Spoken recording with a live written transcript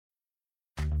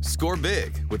Score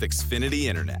big with Xfinity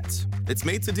Internet. It's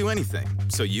made to do anything,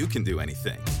 so you can do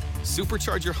anything.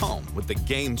 Supercharge your home with the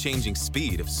game-changing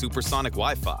speed of supersonic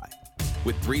Wi-Fi.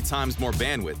 With 3 times more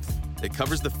bandwidth, it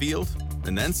covers the field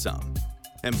and then some.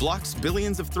 And blocks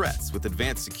billions of threats with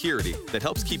advanced security that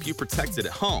helps keep you protected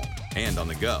at home and on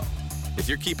the go. If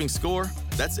you're keeping score,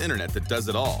 that's internet that does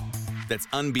it all. That's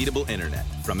unbeatable internet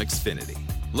from Xfinity.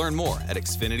 Learn more at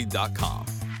Xfinity.com.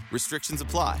 Restrictions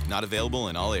apply. Not available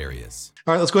in all areas.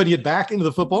 All right, let's go ahead and get back into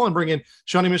the football and bring in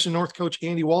Shawnee Mission North coach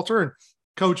Andy Walter. And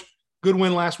Coach, good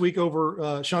win last week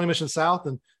over Shawnee Mission South.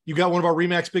 And you got one of our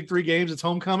RE/MAX Big 3 games. It's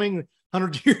homecoming,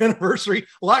 100-year anniversary.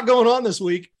 A lot going on this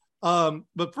week.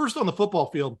 But first on the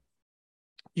football field,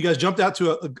 you guys jumped out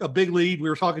to a big lead. We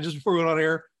were talking just before we went on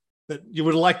air that you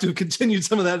would like to have continued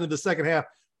some of that into the second half.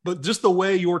 But just the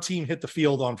way your team hit the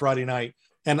field on Friday night,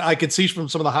 and I could see from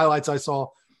some of the highlights I saw,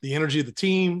 the energy of the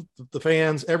team, the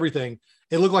fans, everything.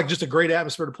 It looked like just a great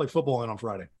atmosphere to play football in on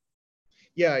Friday.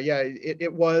 Yeah,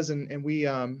 it was. And we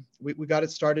got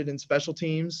it started in special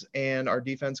teams, and our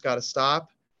defense got a stop.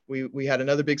 We had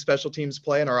another big special teams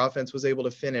play, and our offense was able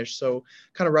to finish. So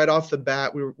kind of right off the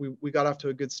bat, we got off to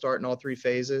a good start in all 3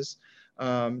 phases.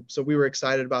 So we were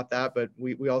excited about that, but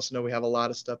we also know we have a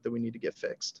lot of stuff that we need to get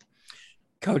fixed.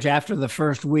 Coach, after the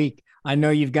first week, I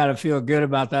know you've got to feel good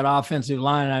about that offensive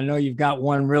line. I know you've got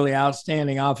one really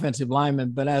outstanding offensive lineman,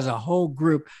 but as a whole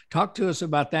group, talk to us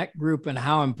about that group and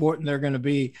how important they're going to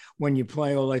be when you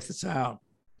play Olathe South.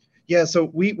 Yeah,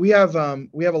 so we have a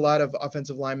lot of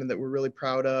offensive linemen that we're really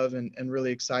proud of and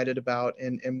really excited about,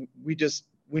 and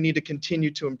we need to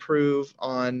continue to improve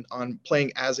on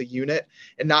playing as a unit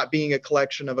and not being a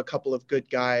collection of a couple of good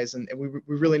guys. And we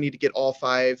really need to get all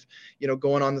 5,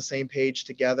 going on the same page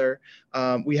together.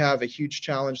 We have a huge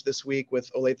challenge this week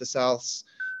with Olathe South's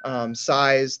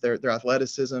size, their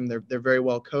athleticism. They're very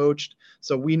well coached.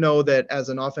 So we know that as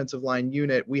an offensive line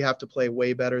unit, we have to play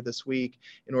way better this week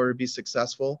in order to be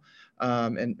successful.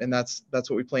 And that's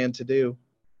what we plan to do.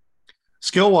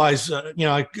 Skill wise, some of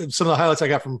the highlights I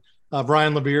got from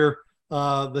Brian LeBeer,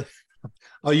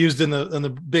 I used in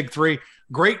the Big 3.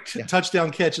 Great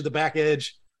touchdown catch at the back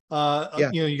edge.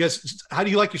 You guys, how do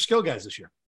you like your skill guys this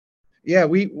year? Yeah,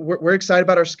 we're excited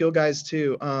about our skill guys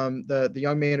too. The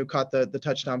young man who caught the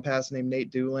touchdown pass named Nate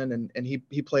Doolin, and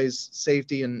he plays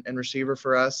safety and receiver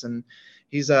for us, and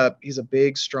he's a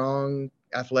big, strong,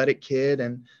 athletic kid,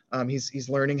 and he's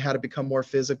learning how to become more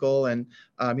physical, and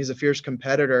he's a fierce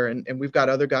competitor, and we've got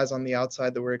other guys on the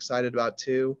outside that we're excited about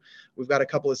too. We've got a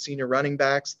couple of senior running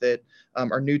backs that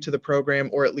are new to the program,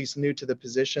 or at least new to the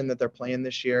position that they're playing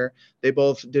this year. They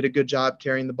both did a good job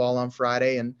carrying the ball on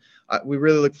Friday, and we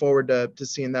really look forward to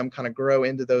seeing them kind of grow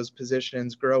into those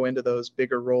positions, grow into those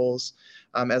bigger roles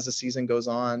as the season goes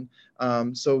on.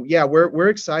 So yeah, we're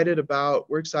excited about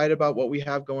what we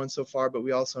have going so far, but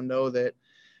we also know that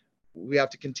we have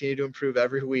to continue to improve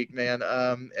every week, man.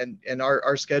 And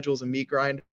our schedule is a meat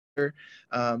grinder.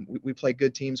 We play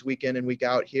good teams week in and week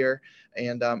out here,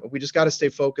 and we just got to stay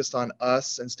focused on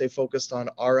us and stay focused on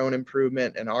our own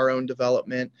improvement and our own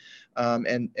development,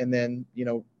 and then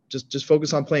just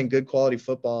focus on playing good quality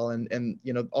football, and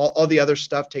all the other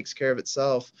stuff takes care of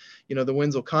itself. The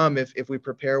wins will come if we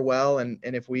prepare well, and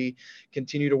if we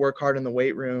continue to work hard in the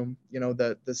weight room.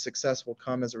 The success will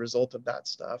come as a result of that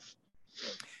stuff.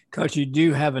 Coach, you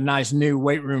do have a nice new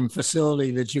weight room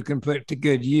facility that you can put to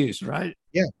good use, right?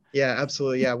 Yeah,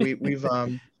 absolutely. Yeah,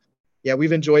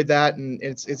 we've enjoyed that, and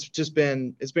it's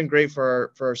been great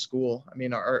for our school. I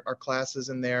mean, our classes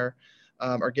in there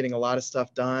are getting a lot of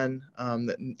stuff done.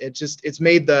 It's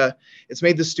made the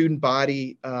student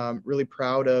body really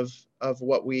proud of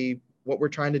what we're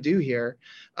trying to do here.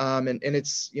 And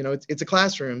it's a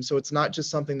classroom. So it's not just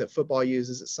something that football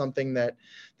uses. It's something that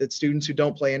students who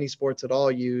don't play any sports at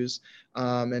all use.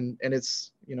 And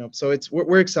it's, so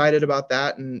we're excited about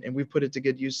that, and we've put it to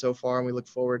good use so far. And we look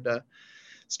forward to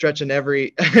stretching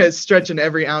every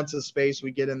ounce of space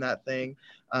we get in that thing,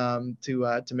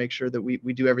 to make sure that we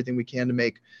do everything we can to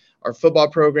make our football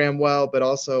program well, but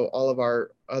also all of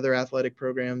our other athletic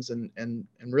programs and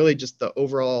really just the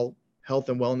overall health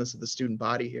and wellness of the student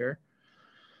body here.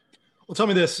 Well, tell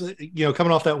me this,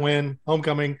 coming off that win,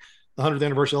 homecoming, the 100th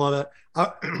anniversary, all of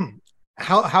that,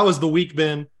 how has the week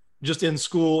been just in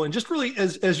school, and just really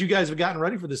as you guys have gotten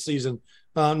ready for this season,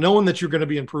 knowing that you're going to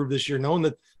be improved this year, knowing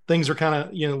that things are kind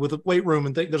of, with the weight room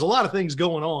and there's a lot of things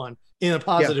going on in a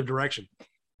positive direction.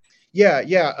 Yeah.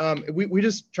 We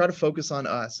just try to focus on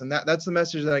us, and that's the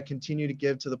message that I continue to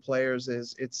give to the players.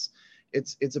 Is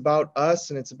it's about us,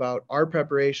 and it's about our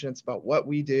preparation. It's about what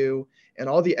we do, and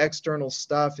all the external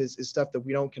stuff is stuff that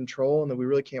we don't control and that we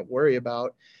really can't worry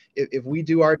about. If we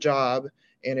do our job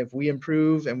And if we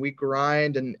improve and we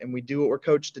grind and we do what we're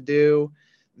coached to do,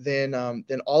 then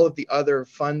all of the other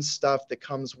fun stuff that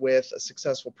comes with a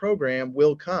successful program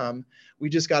will come. We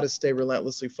just got to stay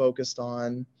relentlessly focused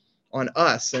on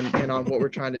us and on what we're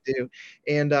trying to do.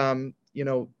 And, you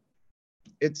know,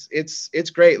 it's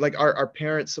great. Like our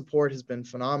parent support has been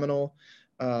phenomenal.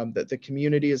 That the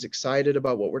community is excited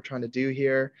about what we're trying to do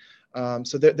here.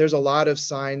 So there's a lot of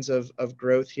signs of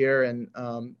growth here. And,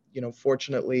 you know,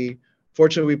 fortunately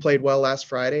we played well last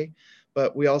Friday,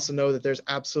 but we also know that there's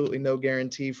absolutely no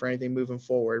guarantee for anything moving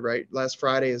forward, right? Last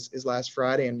Friday is last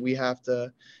Friday, and we have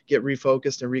to get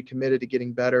refocused and recommitted to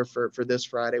getting better for this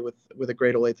Friday with a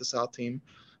great Olathe South team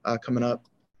coming up.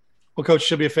 Well, Coach,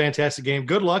 should be a fantastic game.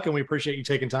 Good luck, and we appreciate you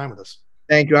taking time with us.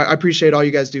 Thank you. I appreciate all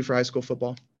you guys do for high school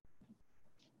football.